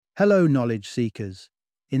Hello, knowledge seekers.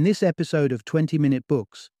 In this episode of 20-Minute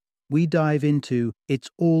Books, we dive into It's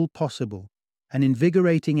All Possible, an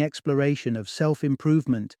invigorating exploration of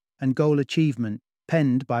self-improvement and goal achievement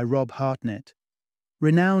penned by Rob Hartnett.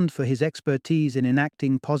 Renowned for his expertise in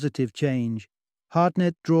enacting positive change,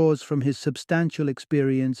 Hartnett draws from his substantial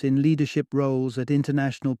experience in leadership roles at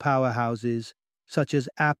international powerhouses such as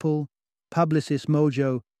Apple, Publicis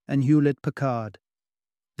Mojo, and Hewlett-Packard.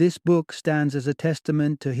 This book stands as a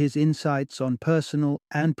testament to his insights on personal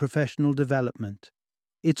and professional development.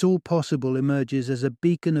 It's All Possible emerges as a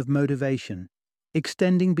beacon of motivation,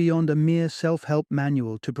 extending beyond a mere self-help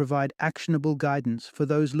manual to provide actionable guidance for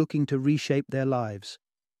those looking to reshape their lives.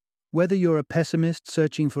 Whether you're a pessimist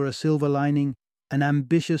searching for a silver lining, an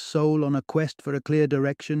ambitious soul on a quest for a clear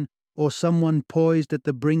direction, or someone poised at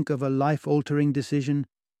the brink of a life-altering decision,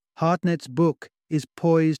 Hartnett's book is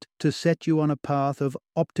poised to set you on a path of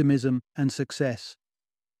optimism and success.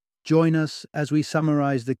 Join us as we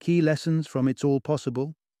summarize the key lessons from It's All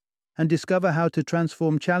Possible and discover how to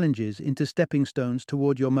transform challenges into stepping stones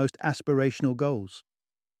toward your most aspirational goals.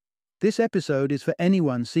 This episode is for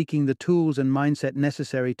anyone seeking the tools and mindset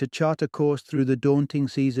necessary to chart a course through the daunting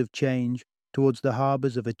seas of change towards the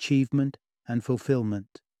harbors of achievement and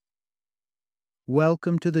fulfillment.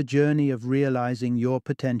 Welcome to the journey of realizing your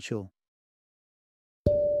potential.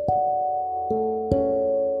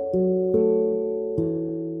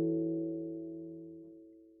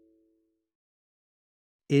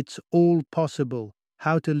 It's All Possible: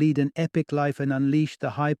 How to Lead an Epic Life and Unleash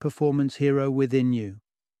the High-Performance Hero Within You.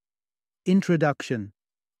 Introduction.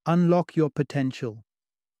 Unlock your potential.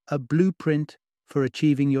 A blueprint for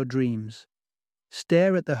achieving your dreams.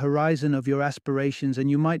 Stare at the horizon of your aspirations and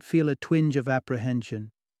you might feel a twinge of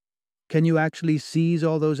apprehension. Can you actually seize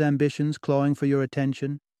all those ambitions clawing for your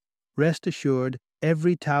attention? Rest assured,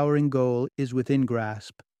 every towering goal is within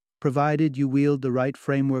grasp, provided you wield the right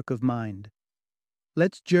framework of mind.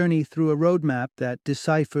 Let's journey through a roadmap that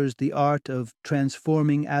deciphers the art of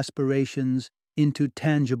transforming aspirations into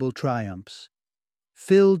tangible triumphs.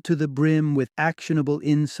 Filled to the brim with actionable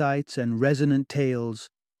insights and resonant tales,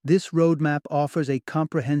 this roadmap offers a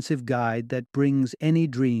comprehensive guide that brings any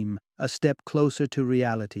dream a step closer to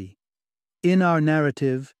reality. In our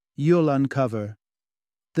narrative, you'll uncover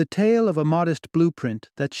the tale of a modest blueprint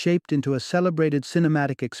that's shaped into a celebrated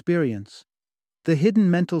cinematic experience, the hidden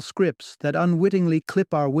mental scripts that unwittingly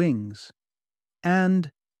clip our wings, and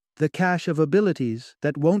the cache of abilities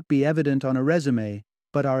that won't be evident on a resume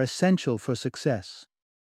but are essential for success.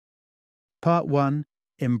 Part 1.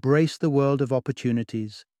 Embrace the world of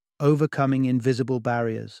opportunities, overcoming invisible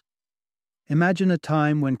barriers. Imagine a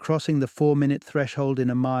time when crossing the 4-minute threshold in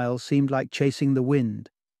a mile seemed like chasing the wind.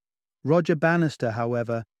 Roger Bannister,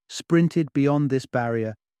 however, sprinted beyond this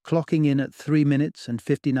barrier, clocking in at 3 minutes and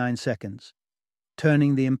 59 seconds.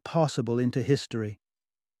 Turning the impossible into history.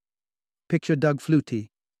 Picture Doug Flutie,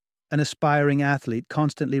 an aspiring athlete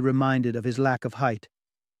constantly reminded of his lack of height.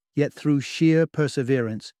 Yet through sheer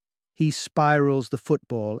perseverance, he spirals the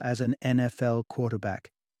football as an NFL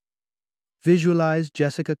quarterback. Visualize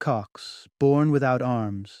Jessica Cox, born without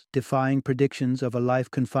arms, defying predictions of a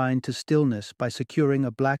life confined to stillness by securing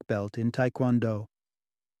a black belt in Taekwondo.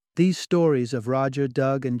 These stories of Roger,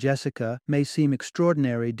 Doug, and Jessica may seem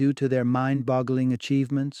extraordinary due to their mind-boggling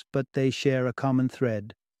achievements, but they share a common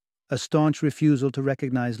thread: a staunch refusal to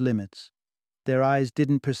recognize limits. Their eyes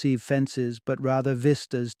didn't perceive fences, but rather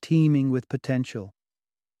vistas teeming with potential.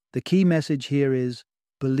 The key message here is,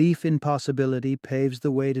 belief in possibility paves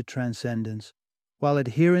the way to transcendence, while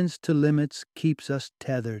adherence to limits keeps us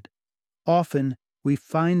tethered. Often, we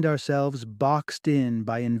find ourselves boxed in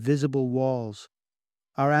by invisible walls.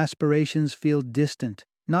 Our aspirations feel distant,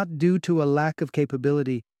 not due to a lack of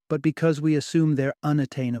capability, but because we assume they're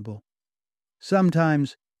unattainable.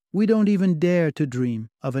 Sometimes, we don't even dare to dream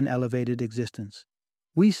of an elevated existence.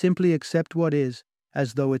 We simply accept what is,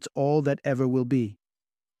 as though it's all that ever will be.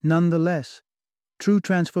 Nonetheless, true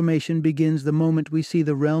transformation begins the moment we see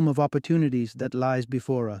the realm of opportunities that lies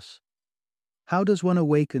before us. How does one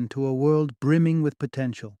awaken to a world brimming with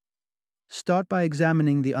potential? Start by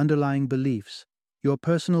examining the underlying beliefs, your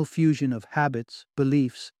personal fusion of habits,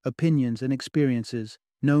 beliefs, opinions, and experiences,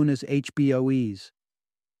 known as HBOEs.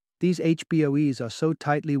 These HBOEs are so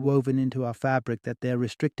tightly woven into our fabric that their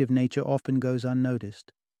restrictive nature often goes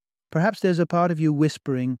unnoticed. Perhaps there's a part of you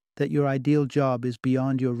whispering that your ideal job is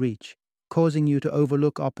beyond your reach, causing you to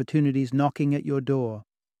overlook opportunities knocking at your door.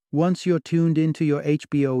 Once you're tuned into your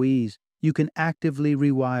HBOEs, you can actively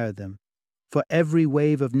rewire them. For every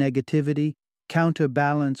wave of negativity,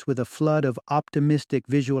 counterbalance with a flood of optimistic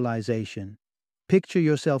visualization. Picture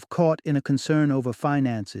yourself caught in a concern over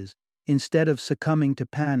finances. Instead of succumbing to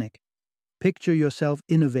panic, picture yourself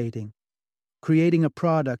innovating, creating a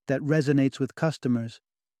product that resonates with customers,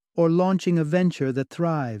 or launching a venture that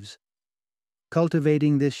thrives.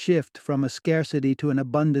 Cultivating this shift from a scarcity to an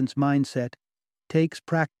abundance mindset takes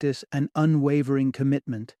practice and unwavering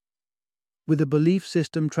commitment. With a belief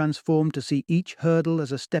system transformed to see each hurdle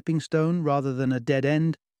as a stepping stone rather than a dead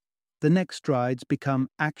end, the next strides become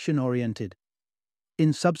action-oriented.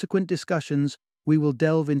 In subsequent discussions, we will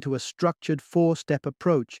delve into a structured four-step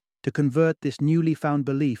approach to convert this newly found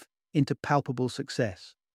belief into palpable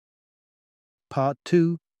success. Part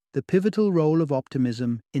 2. The pivotal role of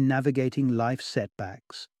optimism in navigating life's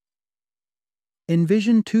setbacks.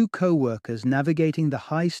 Envision two co-workers navigating the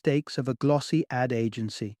high stakes of a glossy ad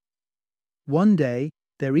agency. One day,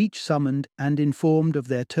 they're each summoned and informed of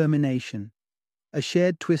their termination, a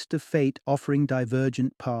shared twist of fate offering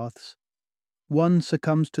divergent paths. One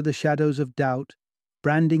succumbs to the shadows of doubt,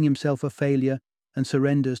 branding himself a failure, and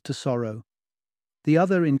surrenders to sorrow. The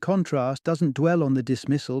other, in contrast, doesn't dwell on the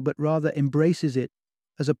dismissal but rather embraces it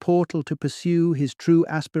as a portal to pursue his true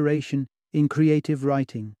aspiration in creative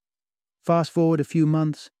writing. Fast forward a few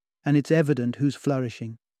months, and it's evident who's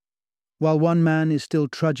flourishing. While one man is still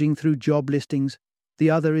trudging through job listings, the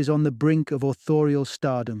other is on the brink of authorial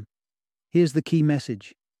stardom. Here's the key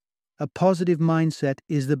message. A positive mindset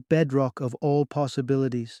is the bedrock of all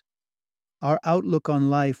possibilities. Our outlook on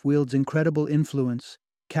life wields incredible influence,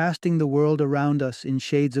 casting the world around us in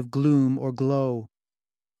shades of gloom or glow.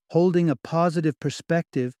 Holding a positive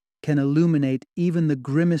perspective can illuminate even the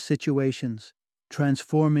grimmest situations,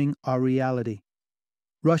 transforming our reality.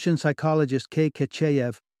 Russian psychologist K.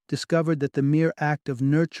 Kechayev discovered that the mere act of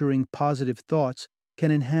nurturing positive thoughts can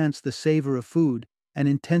enhance the savor of food and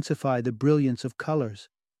intensify the brilliance of colors.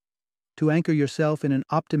 To anchor yourself in an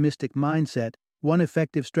optimistic mindset, one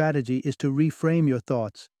effective strategy is to reframe your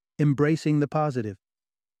thoughts, embracing the positive.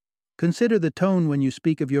 Consider the tone when you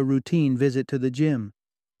speak of your routine visit to the gym.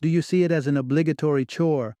 Do you see it as an obligatory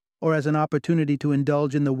chore or as an opportunity to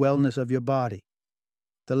indulge in the wellness of your body?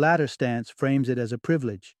 The latter stance frames it as a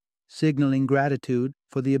privilege, signaling gratitude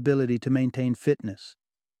for the ability to maintain fitness.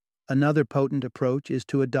 Another potent approach is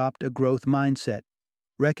to adopt a growth mindset,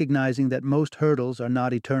 recognizing that most hurdles are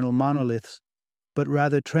not eternal monoliths, but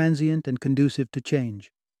rather transient and conducive to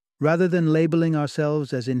change. Rather than labeling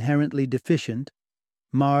ourselves as inherently deficient,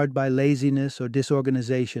 marred by laziness or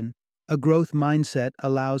disorganization, a growth mindset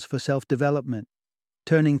allows for self-development,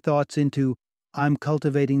 turning thoughts into, "I'm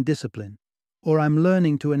cultivating discipline," or "I'm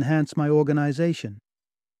learning to enhance my organization."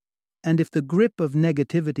 And if the grip of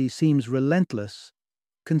negativity seems relentless,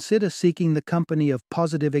 consider seeking the company of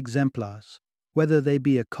positive exemplars, whether they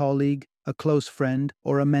be a colleague, a close friend,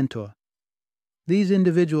 or a mentor. These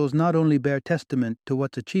individuals not only bear testament to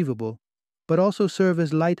what's achievable, but also serve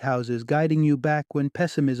as lighthouses guiding you back when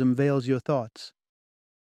pessimism veils your thoughts.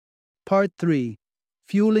 Part 3.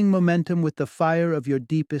 Fueling momentum with the fire of your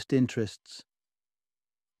deepest interests.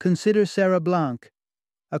 Consider Sarah Blanc,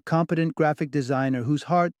 a competent graphic designer whose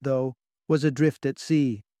heart, though, was adrift at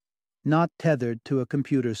sea, not tethered to a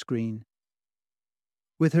computer screen.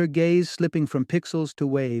 With her gaze slipping from pixels to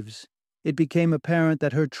waves, it became apparent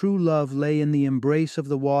that her true love lay in the embrace of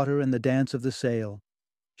the water and the dance of the sail.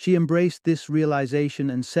 She embraced this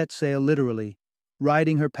realization and set sail literally,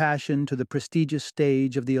 riding her passion to the prestigious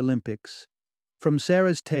stage of the Olympics. From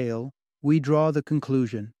Sarah's tale, we draw the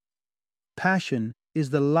conclusion. Passion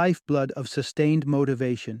is the lifeblood of sustained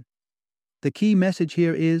motivation. The key message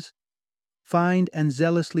here is, find and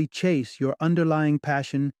zealously chase your underlying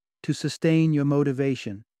passion to sustain your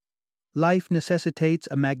motivation. Life necessitates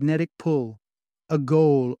a magnetic pull, a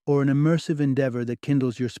goal, or an immersive endeavor that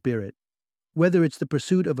kindles your spirit. Whether it's the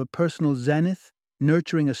pursuit of a personal zenith,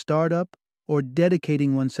 nurturing a startup, or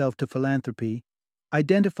dedicating oneself to philanthropy,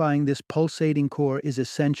 identifying this pulsating core is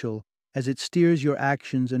essential as it steers your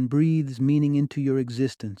actions and breathes meaning into your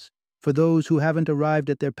existence. For those who haven't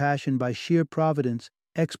arrived at their passion by sheer providence,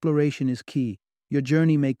 exploration is key. Your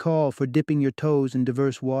journey may call for dipping your toes in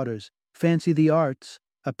diverse waters. Fancy the arts,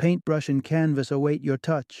 a paintbrush and canvas await your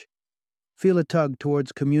touch. Feel a tug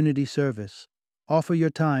towards community service. Offer your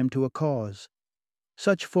time to a cause.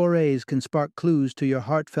 Such forays can spark clues to your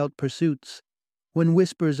heartfelt pursuits. When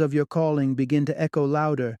whispers of your calling begin to echo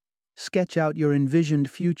louder, sketch out your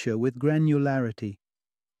envisioned future with granularity.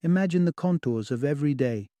 Imagine the contours of every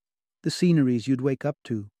day, the sceneries you'd wake up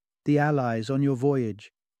to, the allies on your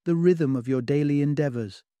voyage, the rhythm of your daily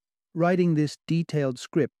endeavors. Writing this detailed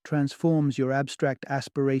script transforms your abstract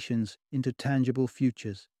aspirations into tangible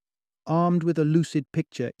futures. Armed with a lucid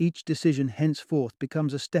picture, each decision henceforth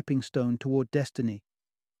becomes a stepping stone toward destiny.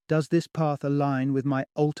 Does this path align with my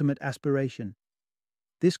ultimate aspiration?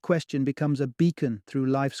 This question becomes a beacon through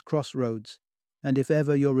life's crossroads, and if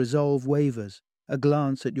ever your resolve wavers, a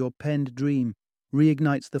glance at your penned dream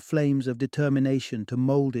reignites the flames of determination to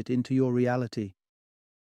mold it into your reality.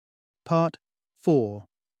 Part 4.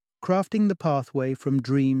 Crafting the Pathway from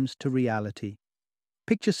Dreams to Reality.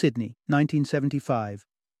 Picture Sydney, 1975,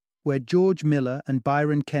 where George Miller and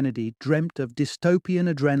Byron Kennedy dreamt of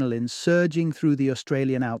dystopian adrenaline surging through the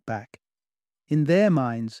Australian outback. In their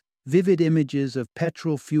minds, vivid images of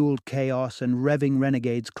petrol-fueled chaos and revving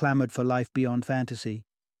renegades clamored for life beyond fantasy.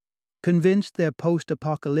 Convinced their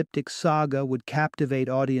post-apocalyptic saga would captivate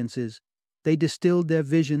audiences, they distilled their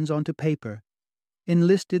visions onto paper,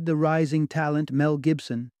 enlisted the rising talent Mel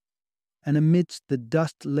Gibson, and amidst the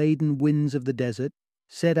dust-laden winds of the desert,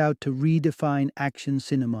 set out to redefine action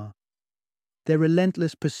cinema. Their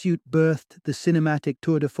relentless pursuit birthed the cinematic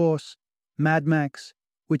tour de force, Mad Max,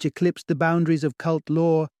 which eclipsed the boundaries of cult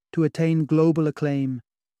lore to attain global acclaim.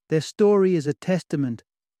 Their story is a testament.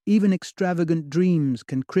 Even extravagant dreams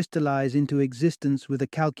can crystallize into existence with a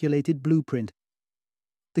calculated blueprint.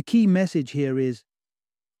 The key message here is,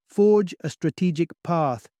 forge a strategic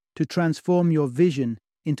path to transform your vision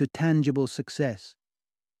into tangible success.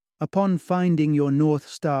 Upon finding your North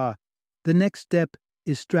Star, the next step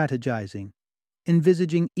is strategizing,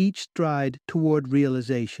 envisaging each stride toward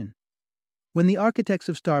realization. When the architects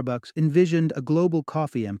of Starbucks envisioned a global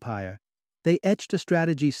coffee empire, they etched a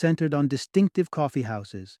strategy centered on distinctive coffee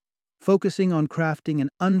houses, focusing on crafting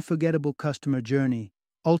an unforgettable customer journey,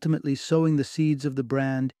 ultimately sowing the seeds of the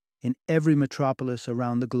brand in every metropolis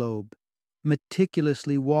around the globe.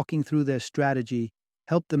 Meticulously walking through their strategy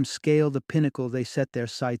helped them scale the pinnacle they set their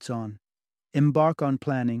sights on. Embark on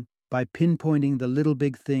planning by pinpointing the little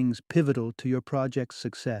big things pivotal to your project's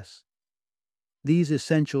success. These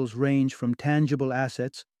essentials range from tangible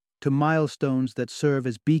assets to milestones that serve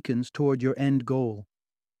as beacons toward your end goal.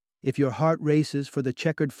 If your heart races for the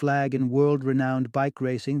checkered flag in world-renowned bike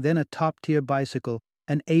racing, then a top-tier bicycle,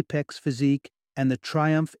 an apex physique, and the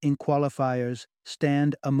triumph in qualifiers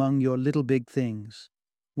stand among your little big things.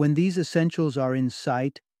 When these essentials are in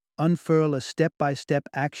sight, unfurl a step-by-step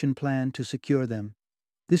action plan to secure them.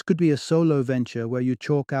 This could be a solo venture where you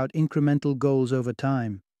chalk out incremental goals over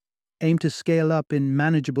time. Aim to scale up in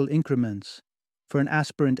manageable increments. For an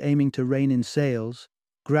aspirant aiming to rein in sales,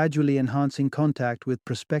 gradually enhancing contact with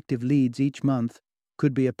prospective leads each month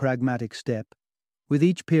could be a pragmatic step. With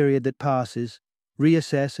each period that passes,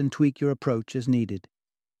 reassess and tweak your approach as needed.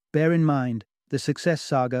 Bear in mind, the success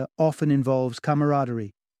saga often involves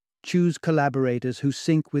camaraderie. Choose collaborators who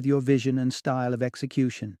sync with your vision and style of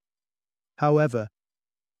execution. However,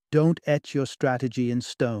 don't etch your strategy in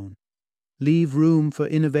stone. Leave room for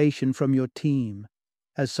innovation from your team,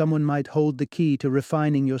 as someone might hold the key to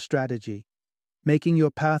refining your strategy, making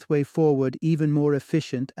your pathway forward even more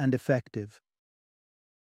efficient and effective.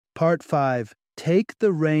 Part 5. Take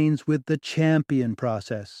the reins with the champion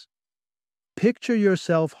process. Picture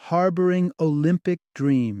yourself harboring Olympic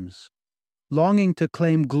dreams, longing to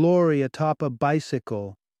claim glory atop a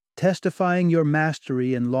bicycle, testifying your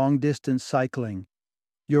mastery in long-distance cycling.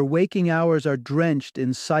 Your waking hours are drenched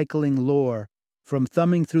in cycling lore, from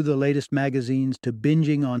thumbing through the latest magazines to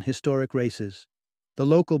binging on historic races. The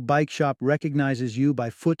local bike shop recognizes you by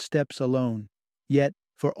footsteps alone. Yet,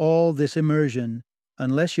 for all this immersion,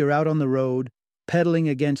 unless you're out on the road, pedaling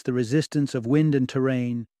against the resistance of wind and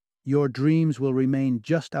terrain, your dreams will remain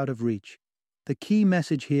just out of reach. The key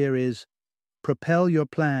message here is, propel your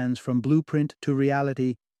plans from blueprint to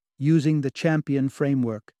reality using the champion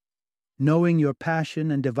framework. Knowing your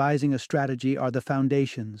passion and devising a strategy are the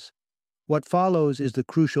foundations. What follows is the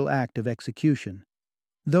crucial act of execution.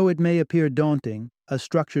 Though it may appear daunting, a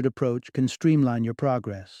structured approach can streamline your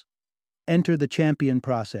progress. Enter the champion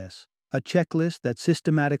process, a checklist that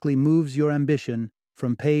systematically moves your ambition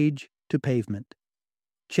from page to pavement.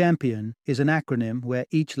 Champion is an acronym where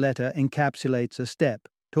each letter encapsulates a step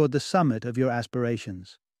toward the summit of your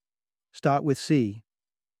aspirations. Start with C.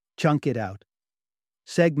 Chunk it out.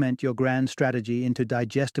 Segment your grand strategy into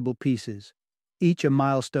digestible pieces, each a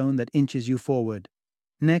milestone that inches you forward.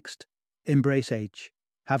 Next, embrace H.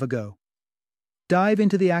 Have a go. Dive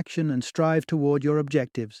into the action and strive toward your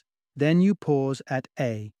objectives. Then you pause at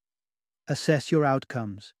A. Assess your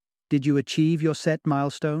outcomes. Did you achieve your set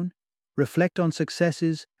milestone? Reflect on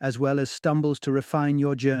successes as well as stumbles to refine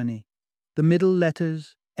your journey. The middle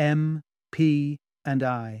letters, M, P, and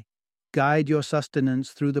I, guide your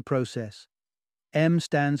sustenance through the process. M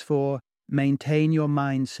stands for maintain your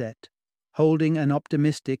mindset. holding an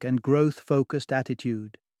optimistic and growth-focused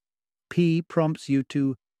attitude. P prompts you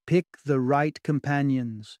to pick the right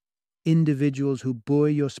companions, individuals who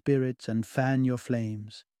buoy your spirits and fan your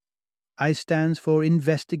flames. I stands for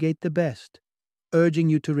investigate the best, urging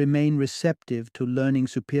you to remain receptive to learning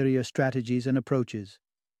superior strategies and approaches.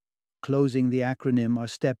 Closing the acronym are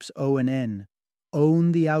steps O and N.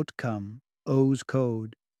 Own the outcome, O's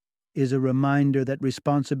code, is a reminder that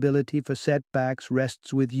responsibility for setbacks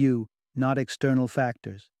rests with you, not external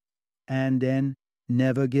factors. And N,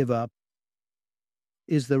 never give up,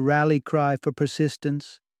 is the rally cry for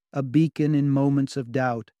persistence, a beacon in moments of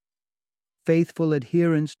doubt. Faithful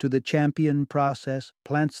adherence to the champion process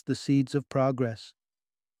plants the seeds of progress.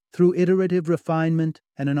 Through iterative refinement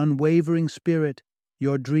and an unwavering spirit,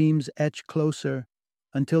 your dreams etch closer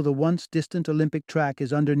until the once distant Olympic track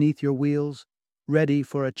is underneath your wheels, ready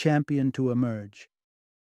for a champion to emerge.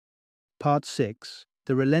 Part 6.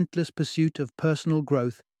 The relentless pursuit of personal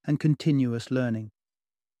growth and continuous learning.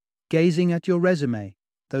 Gazing at your resume,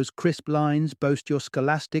 those crisp lines boast your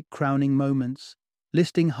scholastic crowning moments,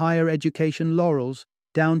 listing higher education laurels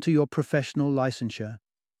down to your professional licensure.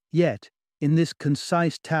 Yet, in this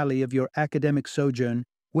concise tally of your academic sojourn,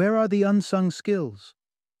 where are the unsung skills?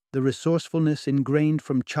 The resourcefulness ingrained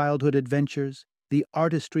from childhood adventures, the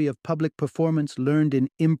artistry of public performance learned in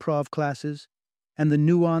improv classes, and the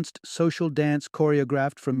nuanced social dance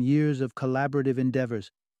choreographed from years of collaborative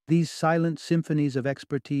endeavors. These silent symphonies of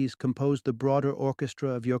expertise compose the broader orchestra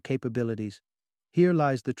of your capabilities. Here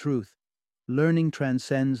lies the truth. Learning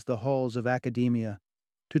transcends the halls of academia.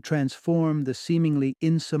 To transform the seemingly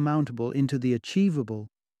insurmountable into the achievable,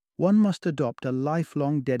 one must adopt a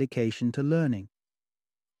lifelong dedication to learning.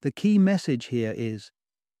 The key message here is,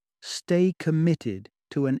 stay committed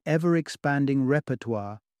to an ever-expanding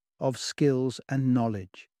repertoire of skills and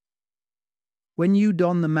knowledge. When you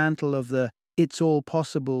don the mantle of the "it's all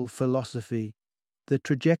possible" philosophy, the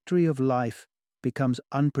trajectory of life becomes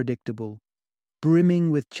unpredictable, brimming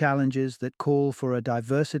with challenges that call for a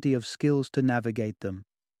diversity of skills to navigate them.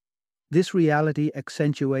 This reality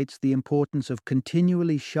accentuates the importance of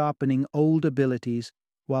continually sharpening old abilities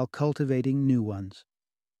while cultivating new ones.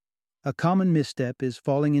 A common misstep is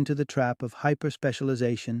falling into the trap of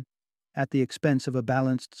hyper-specialization at the expense of a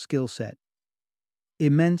balanced skill set.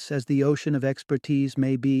 Immense as the ocean of expertise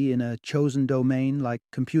may be in a chosen domain like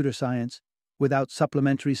computer science, without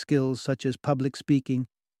supplementary skills such as public speaking,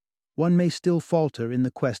 one may still falter in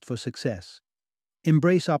the quest for success.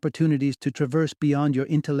 Embrace opportunities to traverse beyond your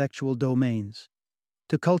intellectual domains,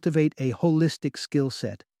 to cultivate a holistic skill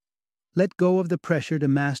set. Let go of the pressure to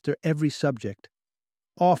master every subject.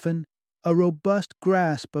 Often, a robust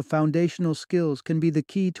grasp of foundational skills can be the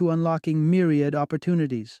key to unlocking myriad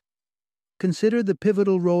opportunities. Consider the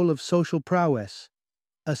pivotal role of social prowess.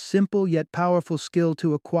 A simple yet powerful skill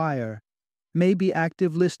to acquire may be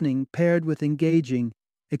active listening paired with engaging,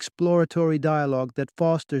 exploratory dialogue that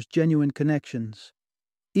fosters genuine connections.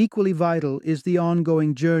 Equally vital is the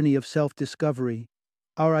ongoing journey of self-discovery.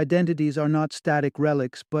 Our identities are not static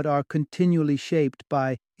relics but are continually shaped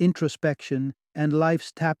by introspection and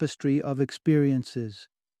life's tapestry of experiences.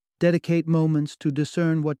 Dedicate moments to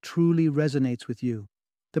discern what truly resonates with you,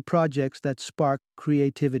 the projects that spark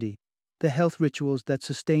creativity, the health rituals that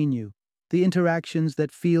sustain you, the interactions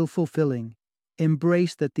that feel fulfilling.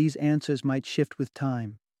 Embrace that these answers might shift with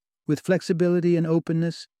time. With flexibility and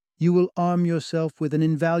openness, you will arm yourself with an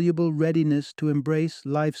invaluable readiness to embrace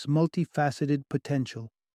life's multifaceted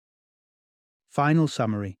potential. Final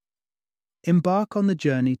summary. Embark on the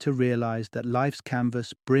journey to realize that life's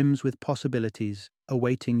canvas brims with possibilities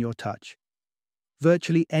awaiting your touch.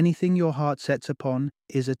 Virtually anything your heart sets upon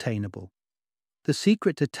is attainable. The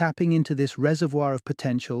secret to tapping into this reservoir of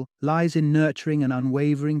potential lies in nurturing an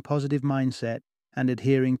unwavering positive mindset and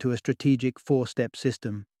adhering to a strategic four-step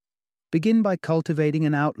system. Begin by cultivating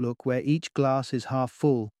an outlook where each glass is half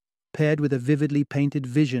full, paired with a vividly painted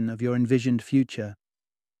vision of your envisioned future.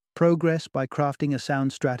 Progress by crafting a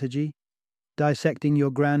sound strategy, dissecting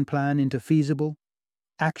your grand plan into feasible,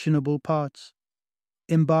 actionable parts.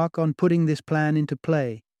 Embark on putting this plan into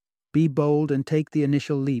play. Be bold and take the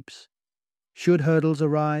initial leaps. Should hurdles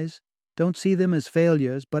arise, don't see them as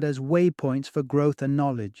failures but as waypoints for growth and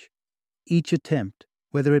knowledge. Each attempt,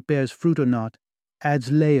 whether it bears fruit or not,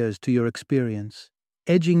 adds layers to your experience,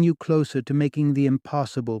 edging you closer to making the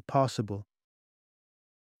impossible possible.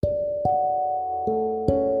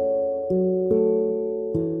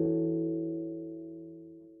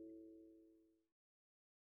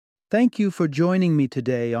 Thank you for joining me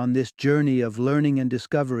today on this journey of learning and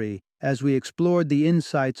discovery as we explored the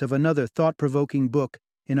insights of another thought-provoking book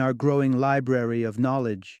in our growing library of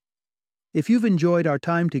knowledge. If you've enjoyed our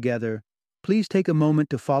time together, please take a moment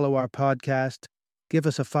to follow our podcast, give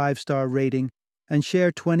us a 5-star rating, and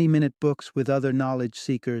share 20-minute books with other knowledge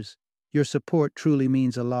seekers. Your support truly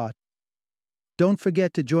means a lot. Don't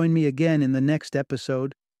forget to join me again in the next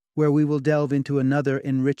episode, where we will delve into another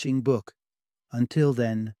enriching book. Until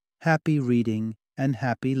then, happy reading and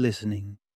happy listening.